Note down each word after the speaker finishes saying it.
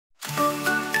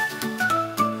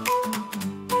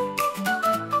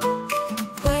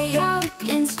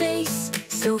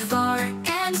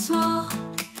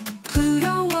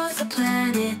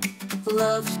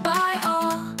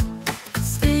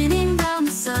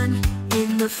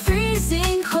the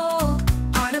freezing cold,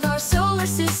 part of our solar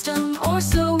system, or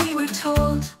so we were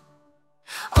told.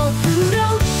 Oh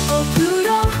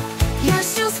Pluto, you're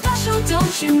still special,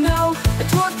 don't you know? A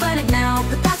dwarf planet now,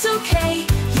 but that's okay.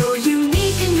 You're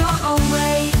unique in your own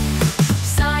way.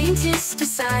 Scientists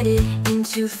decided in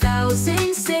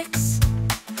 2006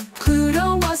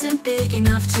 Pluto wasn't big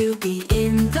enough to be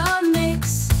in the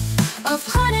mix of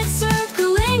planets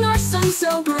circling our sun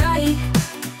so bright.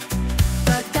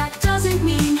 But that doesn't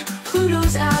mean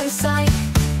Pluto's out of sight.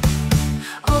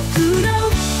 Oh Pluto,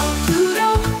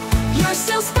 you're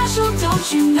still special,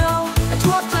 don't you know? A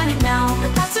dwarf planet now,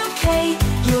 but that's okay.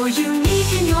 You're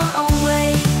unique in your own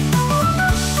way.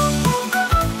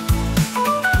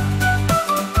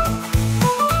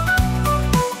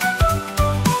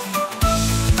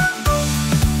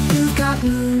 You've got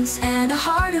moons and a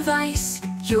heart of ice.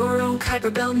 Your own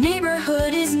Kuiper Belt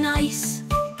neighborhood is nice.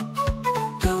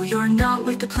 Though you're not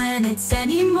with the planets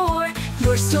anymore,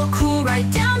 you're still cool right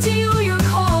down to your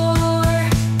core.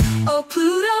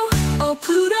 Oh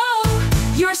Pluto,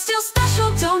 you're still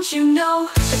special, don't you know?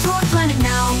 A dwarf planet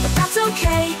now, but that's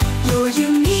okay. You're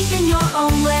unique in your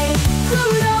own way.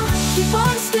 Pluto, keep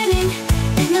on spinning.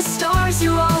 In the stars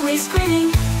you're always grinning.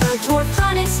 A dwarf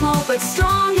planet small but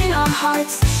strong in our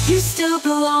hearts. You still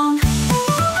belong.